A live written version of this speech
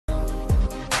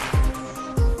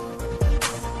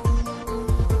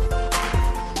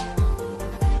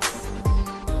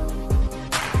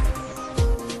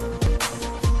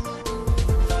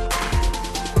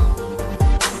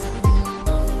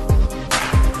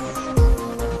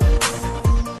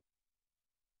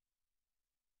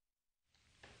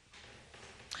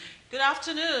Good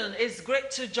afternoon. It's great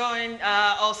to join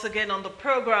us again on the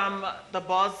program, The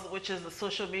Buzz, which is the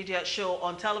social media show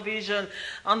on television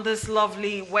on this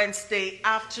lovely Wednesday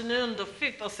afternoon, the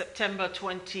 5th of September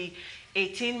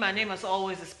 2018. My name, as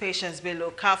always, is Patience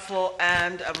Bello Kafo,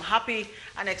 and I'm happy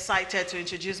and excited to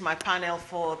introduce my panel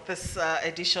for this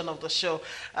edition of the show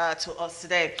to us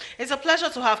today. It's a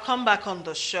pleasure to have come back on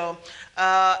the show.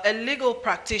 A legal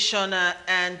practitioner,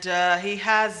 and he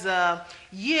has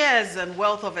years and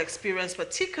wealth of experience,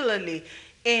 particularly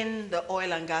in the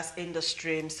oil and gas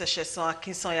industry. Mr. Sheson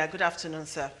Akinsoya, good afternoon,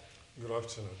 sir. Good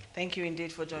afternoon. Thank you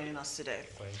indeed for joining us today.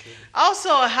 Thank you.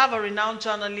 Also, I have a renowned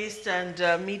journalist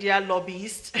and media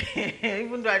lobbyist,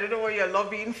 even though I don't know what you're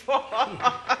lobbying for.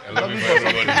 I love you for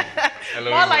everybody.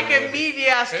 More like a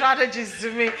media strategist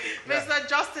to me. Yeah. Mr.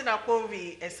 Justin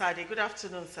Apovi Esadi, good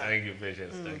afternoon, sir. Thank you,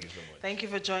 Patience. Thank you so much. Thank you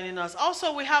for joining us.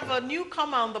 Also, we have a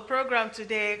newcomer on the program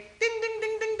today. Ding, ding,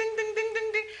 ding, ding, ding, ding, ding,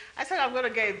 ding, ding. I said I'm going to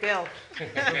get a bell.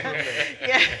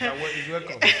 Yeah.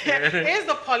 Welcome. Here's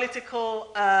the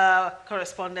political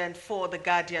correspondent for the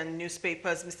Guardian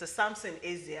newspapers, Mr. Samson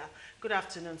Ezia. Good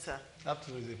afternoon, sir.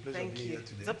 Absolutely. It's a pleasure being here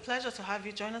today. It's a pleasure to have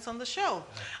you join us on the show.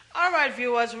 All right,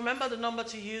 viewers, remember the number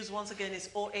to use once again is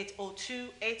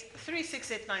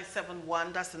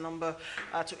 0802-836-8971. That's the number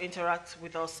to interact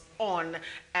with us on,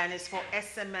 and it's for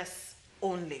SMS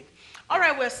only. All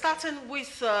right, we're starting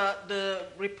with the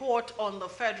report on the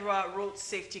Federal Road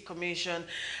Safety Commission.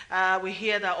 We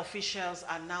hear that officials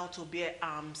are now to bear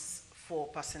arms for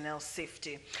personnel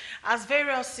safety. As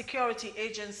various security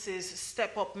agencies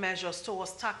step up measures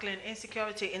towards tackling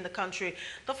insecurity in the country,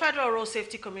 the Federal Road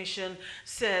Safety Commission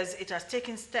says it has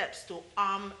taken steps to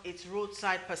arm its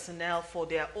roadside personnel for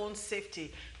their own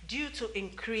safety due to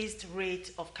increased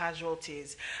rate of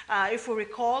casualties. If we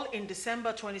recall, in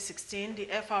December 2016, the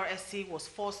FRSC was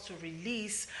forced to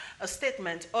release a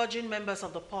statement urging members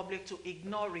of the public to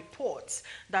ignore reports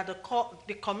that the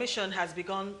Commission has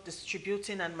begun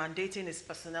distributing and mandating its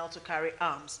personnel to carry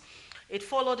arms. It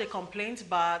followed a complaint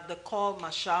by the Corps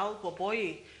Marshal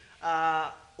Boboye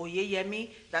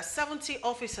Oyeyemi that 70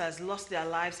 officers lost their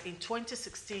lives in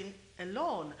 2016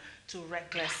 alone to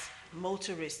reckless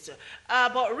motorists.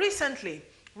 But recently,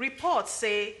 reports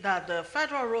say that the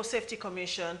Federal Road Safety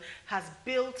Commission has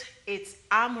built its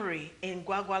armory in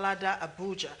Gwagwalada,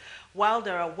 Abuja, while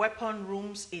there are weapon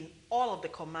rooms in all of the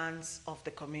commands of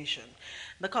the Commission.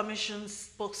 The Commission's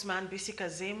spokesman, Bisi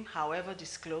Kazim, however,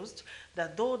 disclosed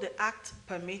that though the Act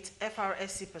permits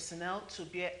FRSC personnel to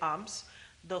bear arms,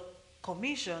 the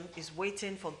Commission is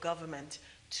waiting for government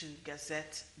to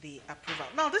gazette the approval.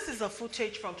 Now, this is a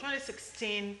footage from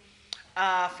 2016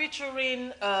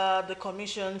 featuring the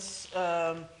Commission's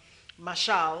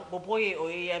Marshal Boboye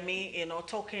Oyeyemi,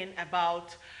 talking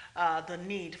about the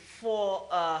need for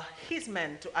his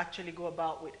men to actually go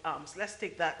about with arms. Let's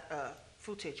take that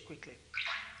footage quickly.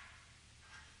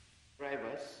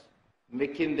 Drivers,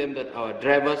 making them that our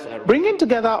drivers are bringing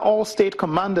together all state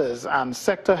commanders and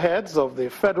sector heads of the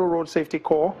Federal Road Safety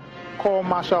Corps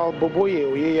Marshal Boboye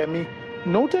Oyeyemi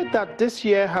noted that this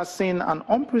year has seen an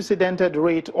unprecedented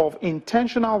rate of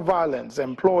intentional violence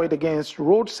employed against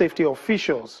road safety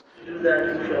officials.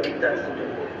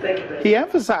 He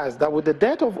emphasized that with the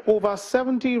death of over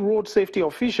 70 road safety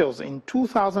officials in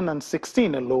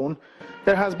 2016 alone,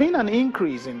 there has been an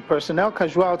increase in personnel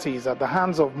casualties at the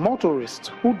hands of motorists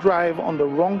who drive on the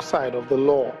wrong side of the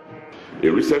law. A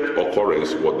recent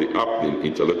occurrence was the happening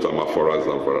in Teletama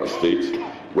Zamfara State,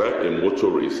 where a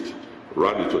motorist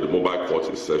ran into the mobile court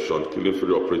in session, killing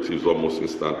 3 operatives almost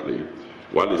instantly,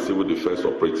 while a civil defense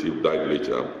operative died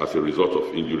later as a result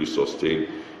of injuries sustained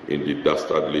in the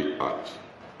dastardly act.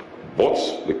 But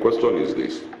the question is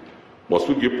this: must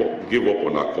we give up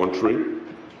on our country?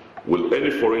 Will any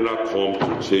foreigner come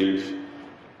to change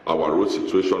our road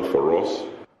situation for us?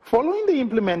 Following the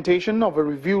implementation of a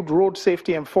reviewed road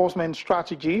safety enforcement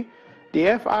strategy, the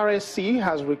FRSC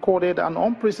has recorded an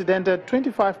unprecedented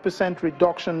 25%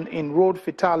 reduction in road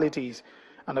fatalities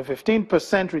and a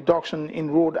 15% reduction in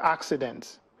road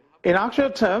accidents. In actual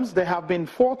terms, there have been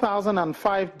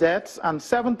 4,005 deaths and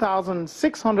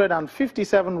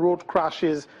 7,657 road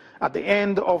crashes at the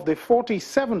end of the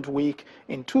 47th week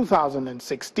in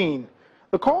 2016.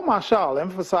 The Corps Marshal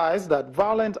emphasized that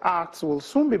violent acts will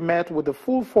soon be met with the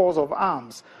full force of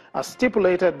arms, as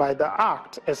stipulated by the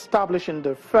Act establishing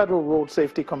the Federal Road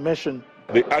Safety Commission.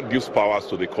 The Act gives powers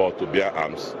to the Corps to bear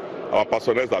arms. Our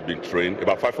personnel have been trained.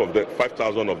 About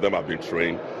 5,000 of them have been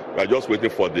trained. We are just waiting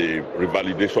for the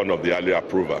revalidation of the earlier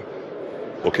approval.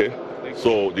 Okay?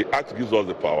 So the Act gives us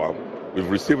the power. We've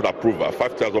received approval.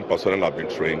 5,000 personnel have been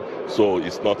trained. So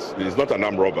it's not an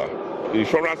armed robber.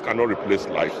 Insurance cannot replace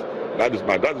life. That is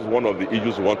one of the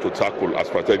issues we want to tackle as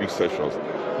strategic sessions.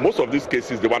 Most of these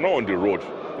cases, they were not on the road.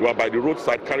 They were by the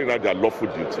roadside carrying out their lawful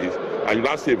duties, and you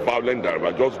now see a violent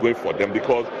driver just going for them,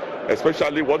 because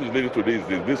especially what is leading to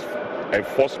this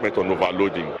enforcement on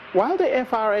overloading. While the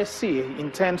FRSC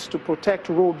intends to protect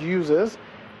road users,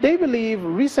 they believe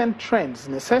recent trends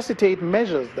necessitate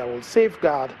measures that will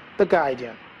safeguard the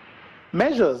guardian.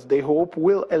 Measures they hope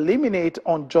will eliminate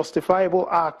unjustifiable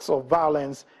acts of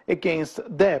violence against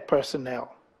their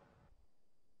personnel.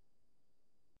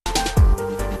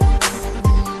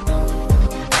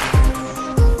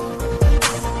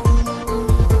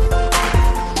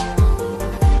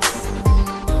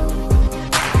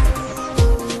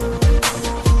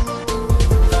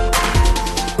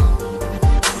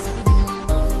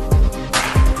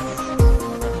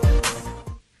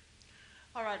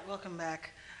 Welcome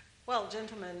back. Well,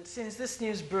 gentlemen, since this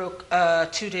news broke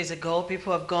 2 days ago,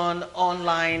 people have gone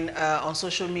online on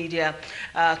social media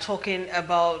talking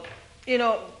about,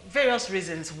 various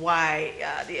reasons why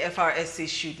the FRSC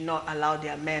should not allow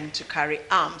their men to carry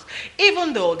arms,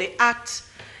 even though the act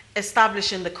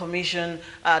establishing the commission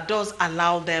does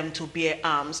allow them to bear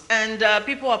arms. And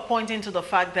people are pointing to the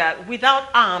fact that without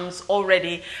arms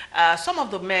already, some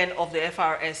of the men of the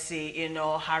FRSC,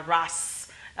 harass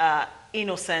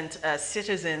innocent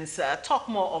citizens, talk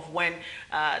more of when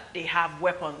they have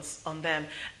weapons on them.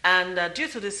 And due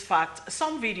to this fact,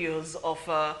 some videos of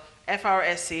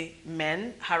FRSC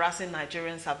men harassing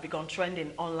Nigerians have begun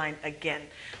trending online again.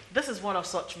 This is one of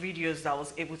such videos that I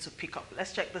was able to pick up.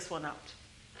 Let's check this one out.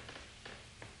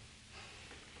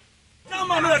 You are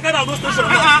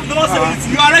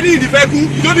already in the vehicle.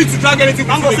 You don't need to drag anything.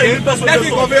 I'm going to say, let me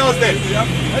convey us there.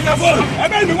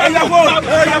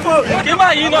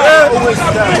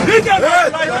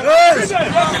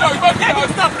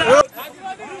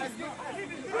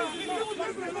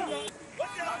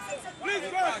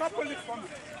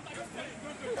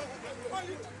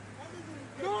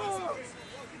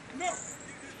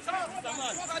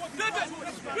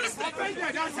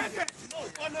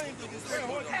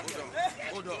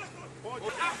 Hold on.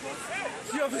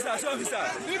 See officer.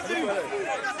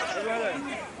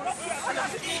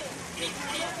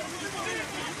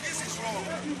 This is wrong.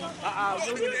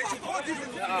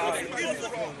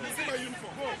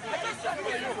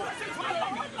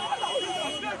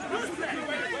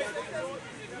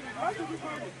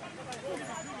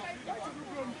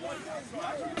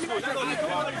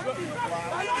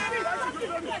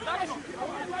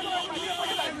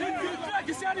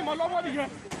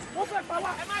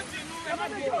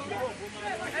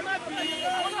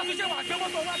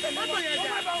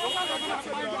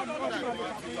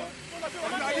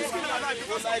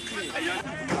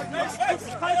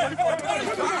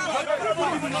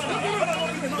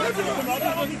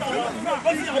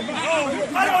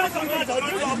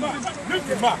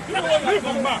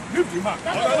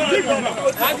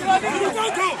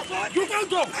 You can't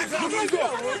go.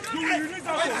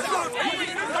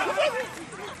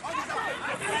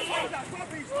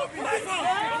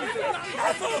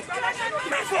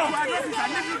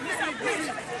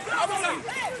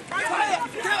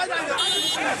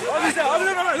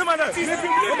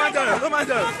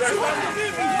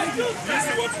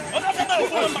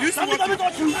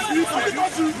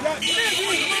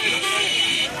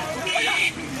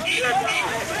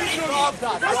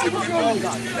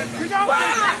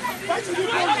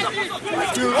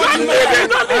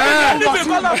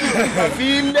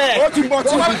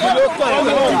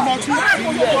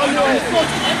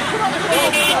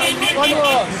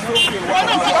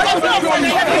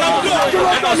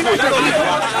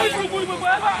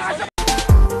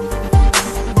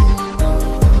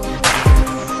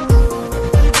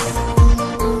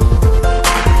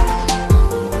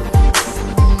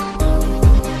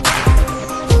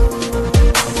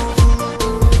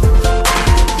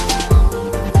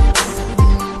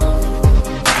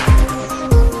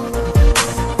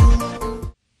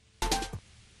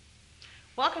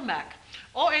 Welcome back.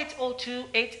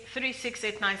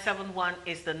 0802-836-8971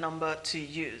 is the number to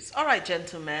use. All right,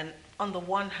 gentlemen. On the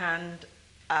one hand,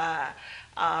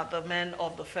 the men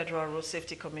of the Federal Road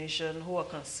Safety Commission who are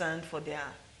concerned for their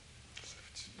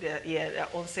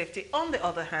own safety. On the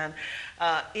other hand,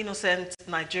 innocent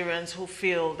Nigerians who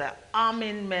feel that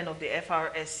arming men of the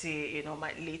FRSC,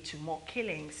 might lead to more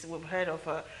killings. We've heard of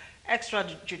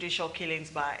extrajudicial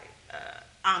killings by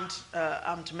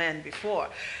armed men before.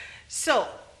 So,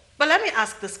 but let me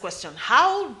ask this question.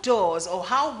 How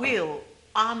will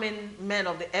arming men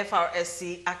of the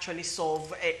FRSC actually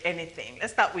solve anything?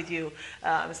 Let's start with you,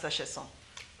 Mr. Chesson.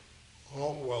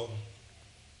 Oh, well,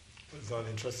 it's an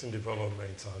interesting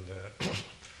development, and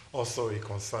also a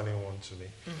concerning one to me.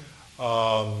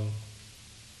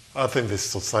 I think the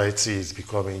society is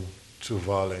becoming too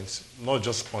violent, not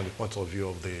just from the point of view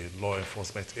of the law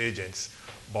enforcement agents,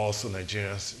 but also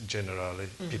Nigerians generally.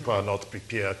 People are not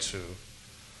prepared to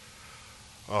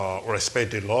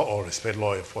respect the law or respect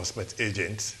law enforcement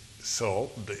agents. So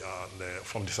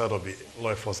from the side of the law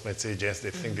enforcement agents,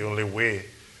 they think the only way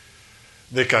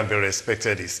they can be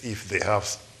respected is if they have,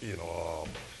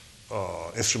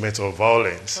 instruments of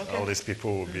violence. Okay. All these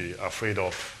people will be afraid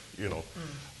of,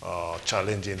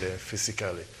 challenging them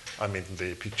physically. I mean,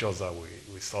 the pictures that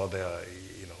we saw there,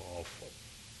 of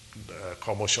the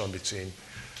commotion between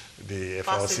the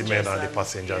FRSC men and the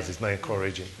passengers is not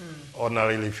encouraging.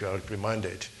 Ordinarily, if you are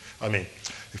reprimanded,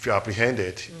 if you are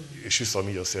apprehended, you should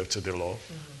submit yourself to the law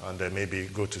and then maybe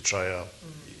go to trial.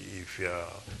 If you are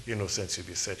innocent, you'll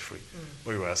be set free.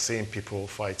 But we are seeing people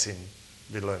fighting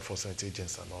the law enforcement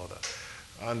agents and all that.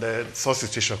 And such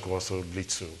situation could also lead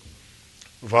to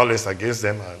violence against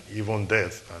them and even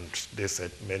death. And they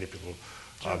said many people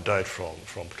have died from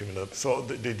criminal. So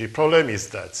the problem is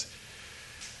that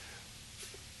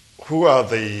who are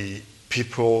the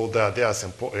people that they are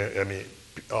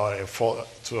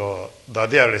that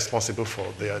they are responsible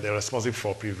for? They're responsible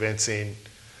for preventing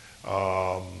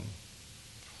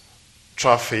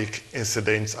traffic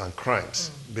incidents and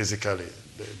crimes. Basically,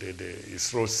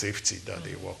 it's road safety that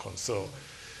they work on. So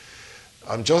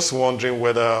I'm just wondering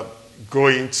whether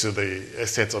going to the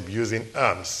extent of using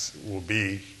arms will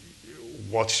be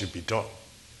what should be done.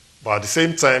 But at the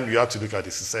same time, you have to look at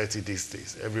the society these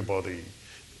days.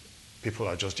 People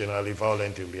are just generally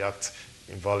violent. They react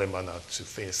in violent manner to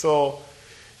things. So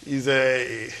it's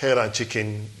a head and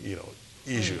chicken,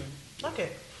 issue. Okay.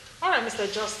 All right,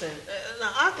 Mr. Justin.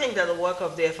 Now, I think that the work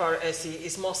of the FRSC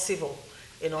is more civil,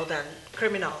 than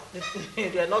criminal.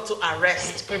 They are not to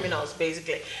arrest criminals,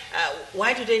 basically.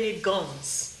 Why do they need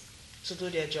guns to do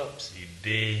their jobs? The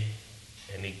day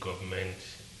any government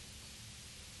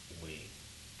will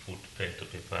put pen to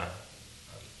paper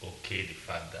and okay the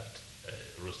fact that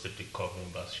road safety corps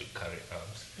members should carry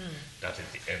arms, that is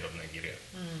the end of Nigeria.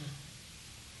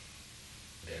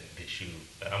 Then they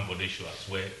should as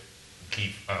well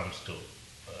give arms to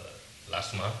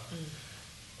last month.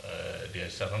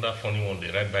 There's another funny one,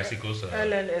 they ride bicycles.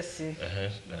 LNSC.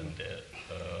 And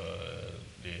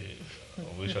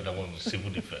which other one?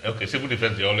 Civil defense. Okay, civil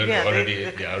defense, they are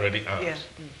already armed. Yeah.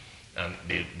 And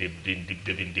they've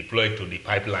been deployed to the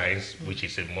pipelines, which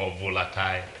is a more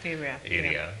volatile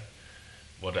area. Yeah.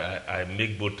 But I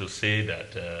make bold to say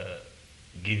that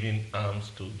giving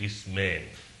arms to these men,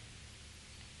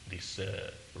 this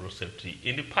road safety,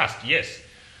 in the past, yes,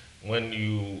 when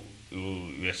you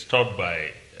were stopped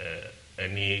by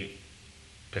any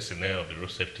personnel of the road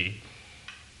safety,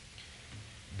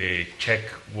 they check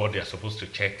what they are supposed to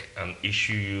check and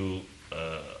issue you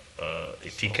a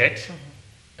ticket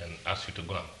and ask you to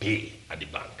go and pay at the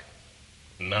bank.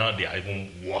 Now they are even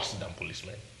worse than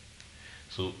policemen.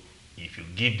 So if you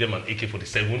give them an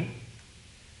AK-47,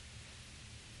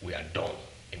 we are done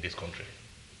in this country.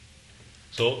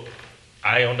 So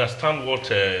I understand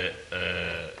what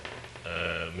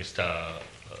Mr.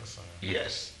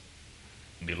 Yes,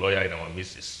 the lawyer in our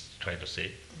midst is trying to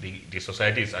say. The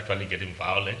society is actually getting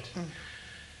violent.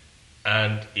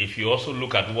 And if you also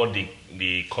look at what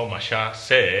the Corps Marshal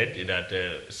said, that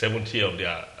 70 of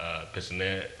their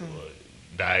personnel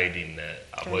died in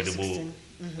avoidable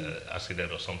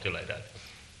accident or something like that.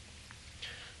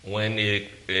 When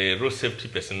a road safety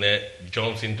personnel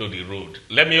jumps into the road,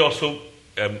 let me also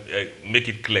make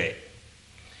it clear.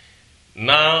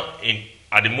 Now,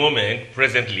 at the moment,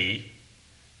 presently,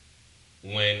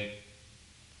 when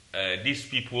these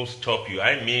people stop you,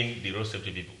 I mean the road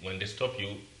safety people, when they stop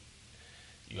you,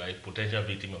 you are a potential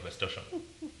victim of extortion.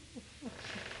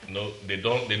 No, they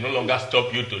no longer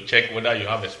stop you to check whether you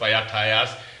have expired tires.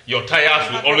 Your tires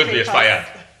will always be expired.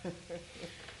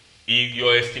 If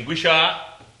your extinguisher,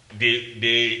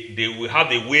 they will have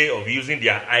a way of using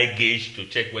their eye gauge to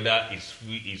check whether it's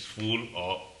full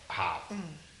or half.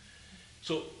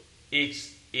 So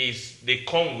they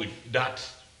come with that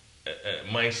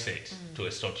mindset to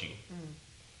extort you.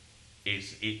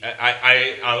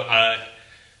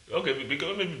 Okay,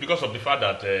 because of the fact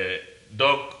that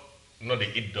dog,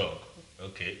 they eat dog.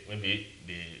 Okay, maybe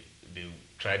they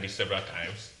tried this several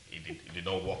times. It did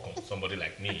not work on somebody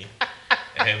like me.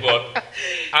 But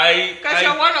because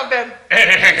you're one of them.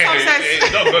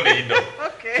 Dog not eat dog.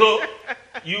 Okay. So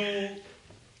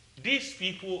these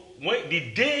people,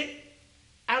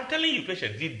 I'm telling you,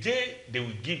 patient, the day they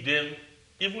will give them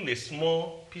even a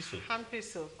small pistol. Hand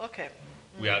pistol. Okay.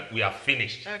 We are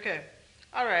finished. Okay.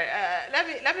 All right,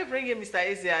 let me bring in Mr.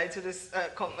 Ezia into this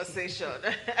conversation.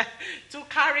 To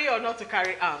carry or not to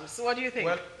carry arms, what do you think?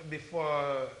 Well,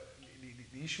 before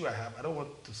the issue I have, I don't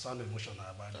want to sound emotional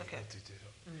about the situation.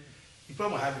 The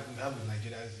problem we have with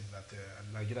Nigeria is that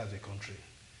Nigeria as a country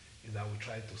is that we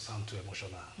try to sound too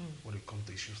emotional when it comes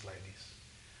to issues like this.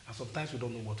 And sometimes we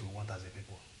don't know what we want as a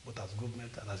people, both as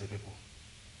government and as a people.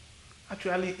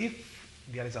 Actually, if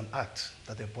there is an act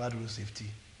that empowers road safety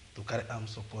to carry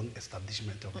arms upon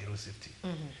establishment of the road safety,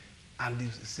 and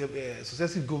the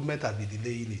successive government has been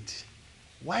delaying it,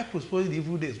 why postpone the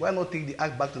evil days? Why not take the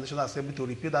act back to the National Assembly to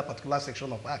repeal that particular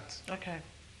section of act? Okay.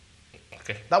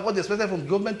 That's what they expected from the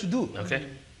government to do. Okay.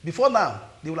 Before now,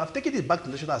 they will have taken it back to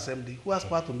the National Assembly, who has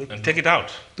power to make and take it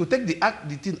out. To take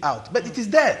the thing out. But it is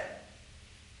there.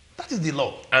 That is the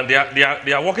law. And they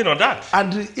are working on that.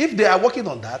 And if they are working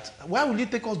on that, why will it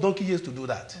take us donkey years to do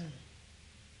that?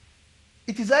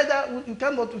 It is either you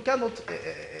cannot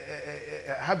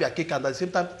have your cake and at the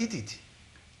same time eat it.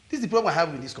 This is the problem I have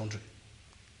in this country.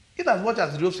 In as much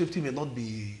as the road safety may not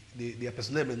be, their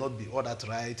personnel may not be all that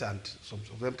right, and some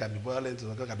of them can be violent,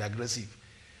 some of them can be aggressive.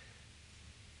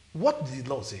 What did the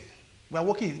law say? We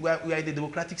are in a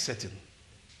democratic setting,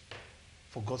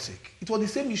 for God's sake. It was the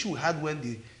same issue we had when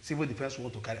the civil defense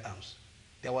wanted to carry arms.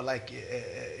 There were like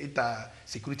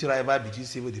inter-security rival between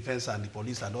civil defense and the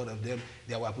police, and all of them.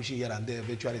 They were pushing here and there.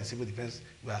 Eventually, the civil defense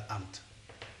were armed.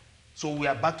 So we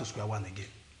are back to square one again.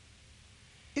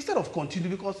 Instead of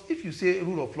continuing, because if you say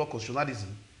rule of law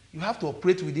constitutionalism, you have to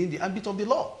operate within the ambit of the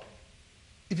law.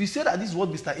 If you say that this is what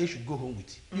Mr. A should go home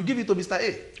with, you give it to Mr.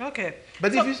 A. Okay.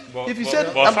 But if you said,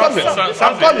 I'm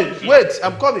coming, wait,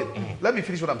 I'm coming. Let me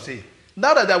finish what I'm saying.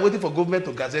 Now that they are waiting for government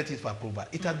to gazette it for approval,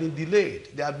 it has been delayed.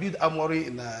 They have built armory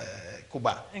in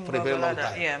Cuba for a very long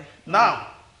time. Yeah. Now,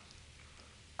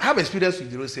 I have experience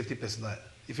with the road safety personnel.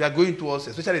 If you are going towards,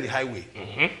 especially the highway,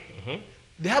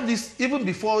 they have this, even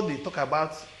before they talk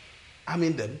about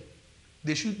arming them,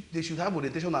 they should have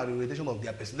orientation and reorientation of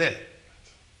their personnel.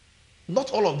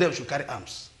 Not all of them should carry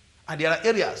arms. And there are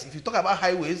areas, if you talk about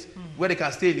highways, where they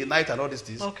can stay in the night and all these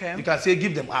things, you can say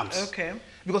give them arms. Okay.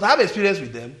 Because I have experience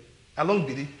with them, along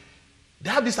Billy, they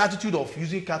have this attitude of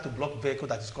using car to block vehicle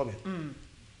that is coming.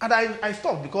 And I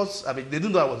stopped because they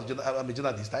didn't know I'm a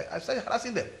journalist. I started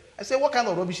harassing them. I said, what kind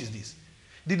of rubbish is this?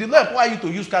 Did the law require you to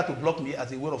use car to block me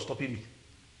as a way of stopping me?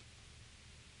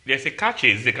 There's a car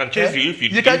chase. They can chase you if you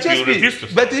refuse to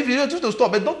stop. But if you refuse to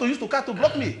stop, but not to use the car to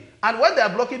block me. And when they are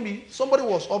blocking me, somebody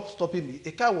was up stopping me.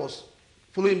 A car was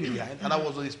following me behind, and I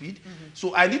was on the speed.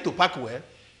 So I need to park well.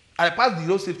 I passed the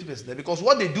road safety personnel, because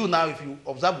what they do now, if you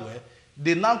observe well,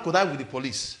 they now connect with the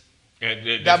police.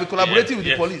 They have been collaborating with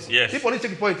the police. Yes. If police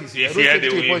take point is here, road safety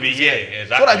they will be here.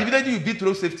 Exactly. So that immediately you beat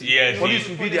road safety, police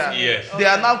will be there. They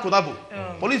are now collaborating.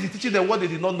 Police is teaching them what they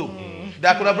did not know. They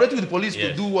are collaborating with the police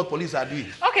to do what police are doing.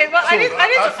 Okay, but I need to let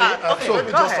me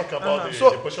just talk about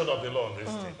the question of the law on this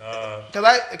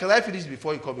thing. Can I finish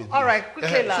before you come in? All right,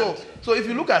 quickly, so if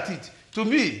you look at it, to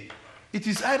me, it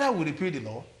is either we repeal the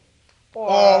law,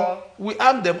 or we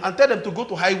arm them and tell them to go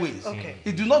to highways. Okay.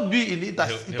 It do not be in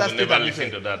interstate.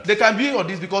 They can be on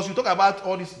this, because you talk about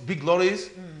all these big lorries.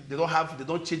 They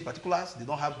don't change particulars. They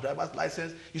don't have driver's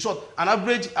license. In short, an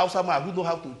average outside man who don't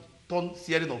have to turn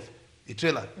steering of a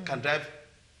trailer can drive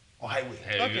on highway.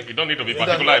 Hey, you don't need to be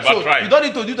particular about driving. You don't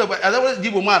need to do that. I don't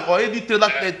give a man or any trailer,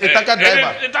 a tanker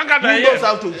driver who knows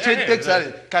how to change take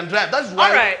steering can drive. That's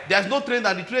why there's no train,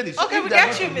 and the train is. Okay, we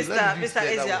get you, Mr.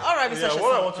 Ezia. All right, Mr. Yeah,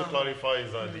 what I want to clarify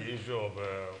is that the issue of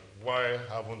why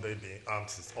haven't they been armed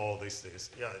since all these days?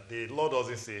 Yeah, the law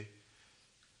doesn't say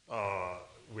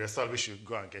we establish you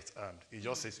go and get armed. It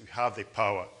just says we have the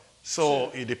power.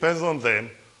 So it depends on them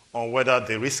on whether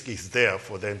the risk is there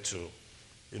for them to,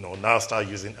 now start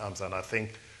using arms. And I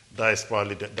think that is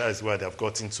probably that is where they have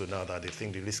gotten to now, that they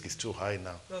think the risk is too high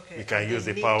now. Okay. We can use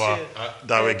the power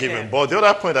that we're given. But the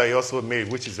other point that you also made,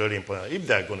 which is very important, if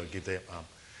they're going to give them arm,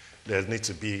 there needs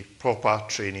to be proper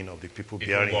training of the people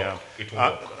bearing arm.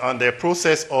 And the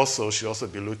process also should also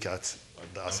be looked at,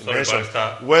 as you mentioned,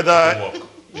 whether.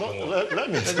 Let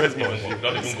me express more.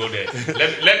 Don't even go there.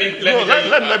 Let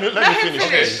me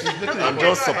finish. I'm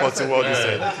just supporting what you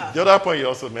said. The other point you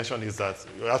also mentioned is that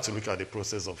you have to look at the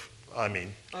process of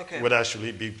arming, whether it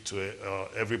should be to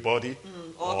everybody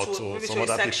or to some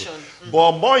other people.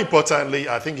 But more importantly,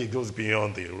 I think it goes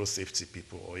beyond the road safety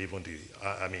people, or even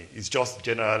it's just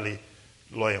generally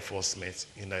law enforcement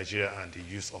in Nigeria and the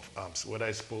use of arms, whether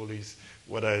it's police,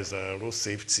 whether it's road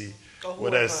safety,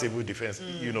 whether it's civil defense.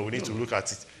 We need to look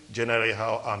at it generally,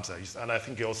 how arms are used. And I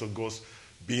think it also goes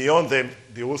beyond them,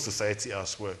 the whole society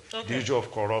as well. Okay. The issue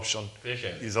of corruption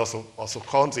Patient. is also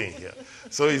counting here.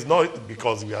 So it's not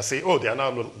because we are saying, oh, they are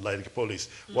now like the police.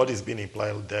 What is being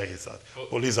implied there is that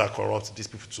police are corrupt, these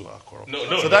people too are corrupt.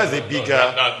 So that's a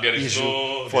bigger there is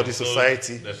issue for the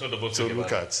society to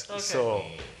look at. Okay. So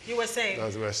you were saying?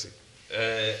 that's what I see.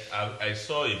 I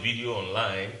saw a video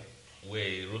online where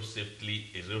a road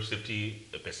safety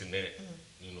personnel,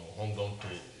 hung on to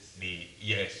the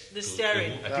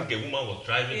steering. I think a woman was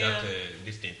driving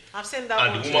this thing. I've seen that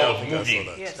and one. the woman was moving.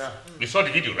 Yes. Yeah. You saw the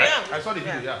video, right? Yeah. I saw the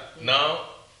video, yeah. Now,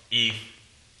 if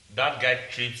that guy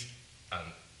tripped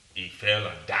and he fell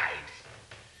and died,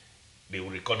 they will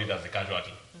record it as a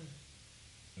casualty.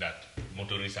 That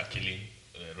motorists are killing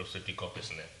road safety corps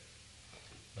personnel.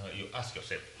 Now, you ask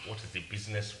yourself, what is the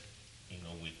business,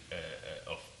 with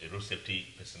of a road safety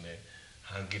personnel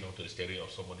hanging onto the steering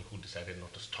of somebody who decided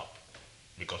not to stop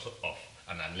because of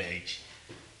an alleged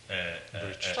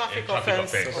traffic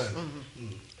offense.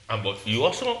 But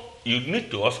you need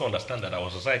to also understand that our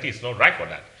society is not right for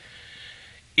that.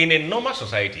 In a normal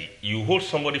society, you hold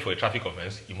somebody for a traffic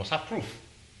offense, you must have proof.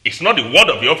 It's not the word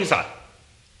of the officer.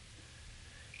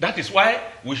 That is why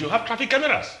we should have traffic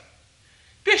cameras.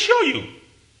 They show you,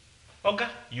 okay,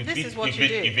 you beat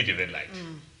the red light.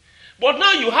 But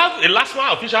now you have a last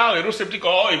mile official, a road safety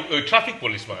corps, or a traffic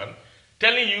policeman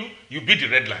telling you beat the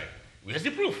red line. Where's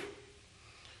the proof?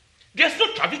 There's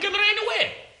no traffic camera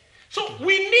anywhere. So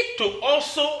we need to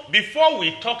also, before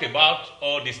we talk about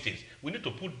all these things, we need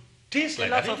to put things like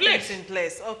that in place. Things in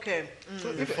place. Okay. So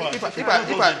if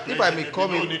I may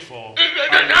come in, If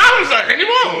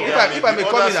I may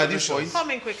come in at this point,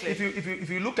 Come in quickly. if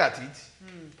you look at it,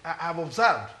 I've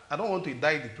observed. I don't want to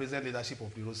indict the present leadership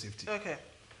of the road safety. Okay.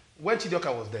 When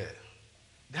Chidioka was there,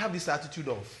 they have this attitude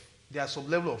of there are some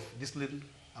level of discipline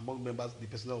among members, the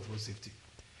personnel of road safety.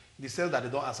 In the sense that they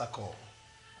don't answer call.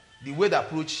 The way they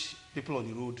approach people on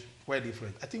the road quite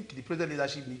different. I think the present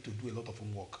leadership need to do a lot of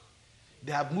homework.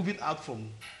 They are moving out from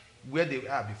where they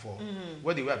were before,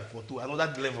 to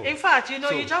another level. In fact, you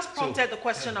just prompted the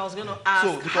question I was going to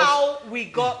ask, how we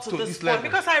got to this point. Level.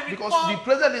 Because I recall the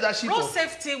present leadership road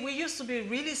safety, we used to be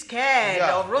really scared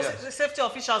of road safety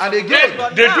officials. And again,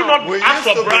 they do not ask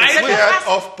for bribes. Scared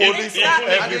of police, If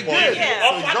everybody. you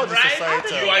offer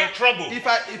bribes, you are in trouble.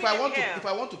 If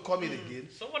I want to come in again,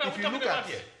 So what are if we you talking look at about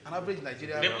here? an average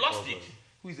Nigerian They've lost it.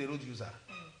 who is a road user,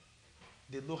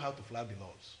 they know how to flag the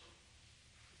laws.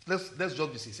 Let's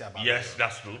just be sincere about it. Yes,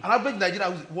 that's true. An average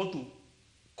Nigerian who want to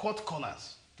cut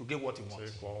corners to get what he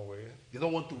wants. Take one way. They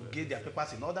don't want to get their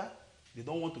papers in order. They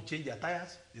don't want to change their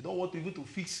tires. They don't want to even to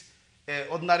fix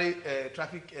ordinary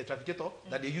trafficator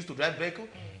that they use to drive vehicle.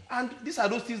 And these are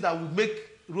those things that will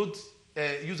make road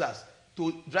users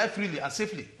to drive freely and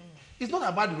safely. It's not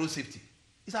about the road safety.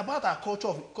 It's about our culture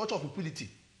of impunity.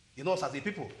 Us as a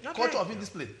people, culture of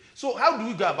indiscipline. So how do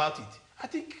we go about it? I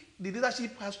think the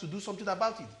leadership has to do something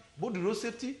about it. Both the road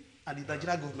safety and the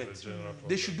Nigerian government,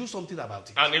 they should do something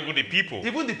about it. And even the people.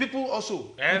 Even the people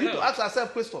also. We need to ask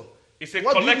ourselves questions. It's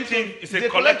a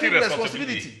collective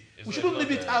responsibility. We shouldn't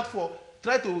leave it out for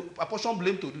try to apportion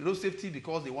blame to the road safety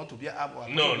because they want to be armed or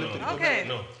No.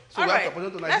 So we have to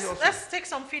apportion to Nigeria also. Let's take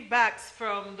some feedbacks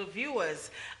from the viewers.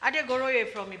 Adegoroye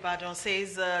from Ibadan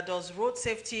says, does road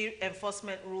safety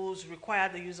enforcement rules require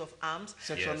the use of arms?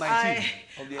 Section 19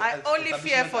 of the I only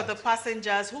fear Establishment for the Act.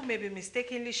 passengers who may be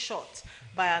mistakenly shot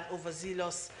by an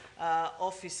overzealous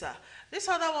officer. This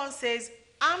other one says,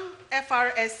 I'm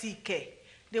FRSC.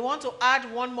 They want to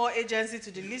add one more agency to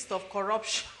the list of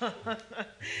corruption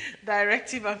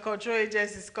directive and control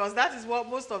agencies, because that is what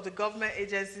most of the government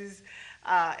agencies,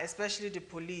 especially the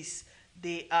police,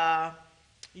 they are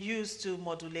used to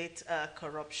modulate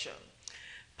corruption.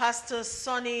 Pastor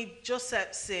Sonny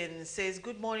Josephson says,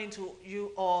 good morning to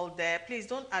you all there. Please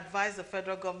don't advise the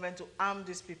federal government to arm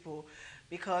these people,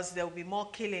 because there will be more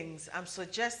killings. I'm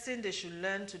suggesting they should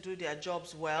learn to do their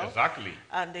jobs well. Exactly.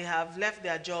 And they have left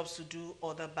their jobs to do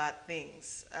other bad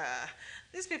things.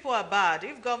 These people are bad.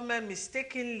 If government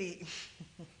mistakenly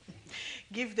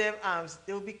give them arms,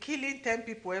 they will be killing 10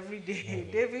 people every day.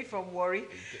 David from Warri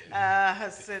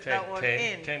has said that one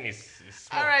in. 10 is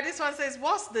small. All right, this one says,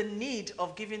 what's the need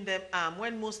of giving them arms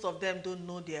when most of them don't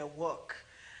know their work?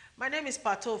 My name is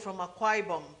Pato from Akwa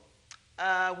Ibom.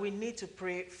 We need to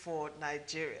pray for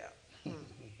Nigeria.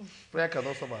 Prayer can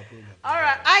also be a problem. All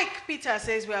right, Ike Peter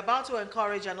says we're about to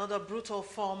encourage another brutal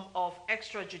form of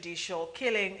extrajudicial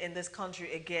killing in this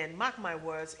country again. Mark my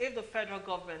words, if the federal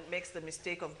government makes the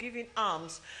mistake of giving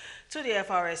arms to the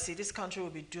FRSC, this country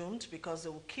will be doomed because they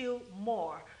will kill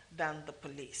more than the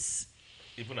police.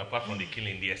 Even apart from the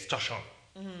killing, the extortion.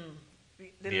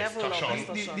 the level of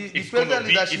extortion. It's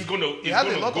going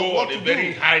to go on a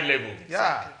very high level.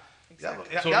 Yeah.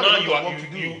 Exactly. So now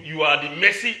you are the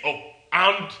mercy of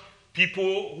armed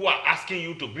people who are asking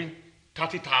you to bring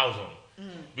 30,000.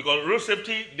 Because road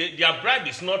safety, their bribe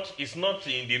is not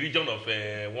in the region of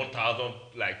 1,000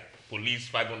 like police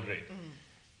 500.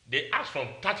 They ask from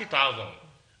 30,000,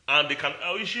 and they can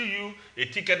issue you a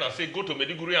ticket and say go to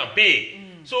Maiduguri and pay.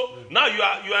 So now you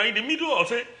are in the middle of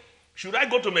say, should I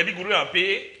go to Maiduguri and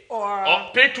pay or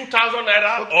pay 2,000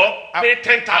 naira or pay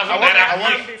 10,000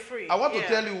 naira? I want to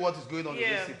tell you what is going on in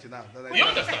road safety now. You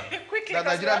understand? Quickly, that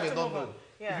Nigeria may not know.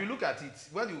 Yeah. If you look at it,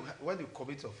 when you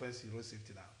commit offense in road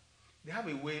safety now, they have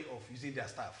a way of using their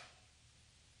staff.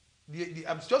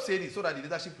 I'm just saying it so that the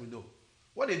leadership will know.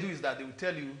 What they do is that they will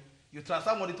tell you, you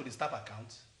transfer money to the staff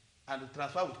account and you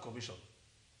transfer with commission.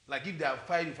 Like if they are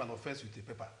filing you for an offense with a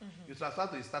paper, you transfer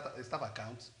to a staff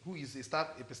account, who is a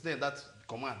person in that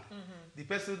command. The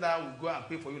person now will go and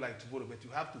pay for you like tomorrow, but you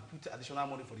have to put additional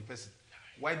money for the person.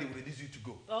 Why they will reduce you to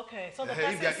go. Okay, so the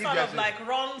person sort of like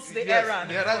runs the errand.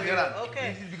 They run the errand.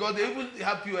 Okay. Because they even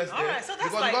have POS there. All right, so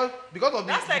that's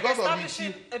like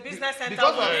establishing a business center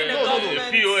because of within a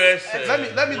government. POS.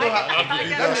 Let me know how.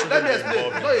 Let me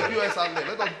explain. It's not a POS outlet.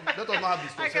 Let us not have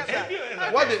this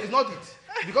concept. What it's not it.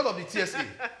 Because of the TSA.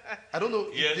 I don't know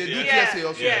if they do TSA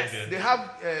also. They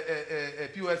have a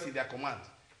POS in their command.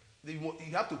 You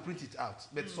have to print it out.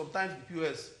 But sometimes the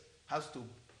POS has to,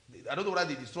 I don't know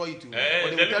whether they destroy it, but they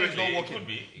will tell you it's not working.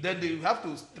 Then they have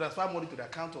to transfer money to the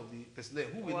account of the personnel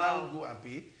who will now go and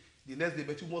pay the next day,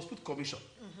 but you must put commission.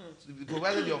 So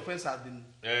provided the offense has been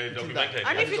documented.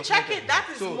 And if you check it, that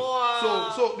is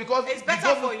so because it's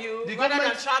better for you rather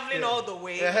than traveling all the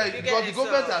way. Because the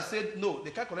government has said no,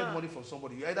 they can't collect money from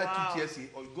somebody. You either do TSA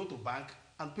or you go to bank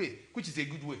and pay, which is a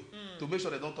good way to make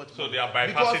sure they don't touch so money. They are bypassing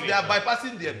because they are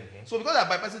bypassing them. So because they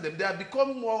are bypassing them, they have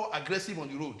become more aggressive on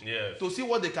the road to see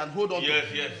what they can hold on to.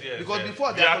 Because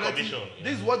before they are collecting,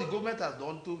 this is what the government has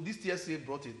done to this TSA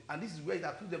brought in, and this is where it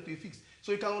has put them to a fix.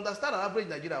 So you can understand an average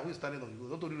Nigerian who is standing on the road,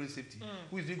 not only road safety,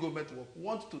 who is doing government work,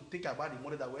 wants to think about the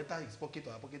money that will enter his pocket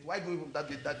or her pocket. Why go from that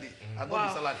day and not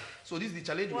the salary? So this is the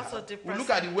challenge we have. We look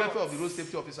at the welfare of the road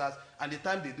safety officers and the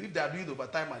time they do. If they are doing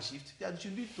overtime and shift, they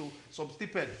should lead to some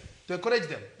stipend to encourage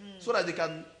them so that they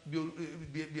can be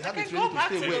having training to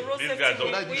stay away.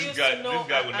 This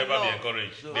guy will never be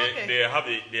encouraged.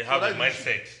 They have a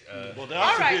mindset. But there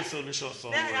has to be a solution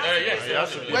somewhere.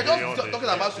 Yes, we're just talking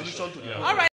about solution to the problem.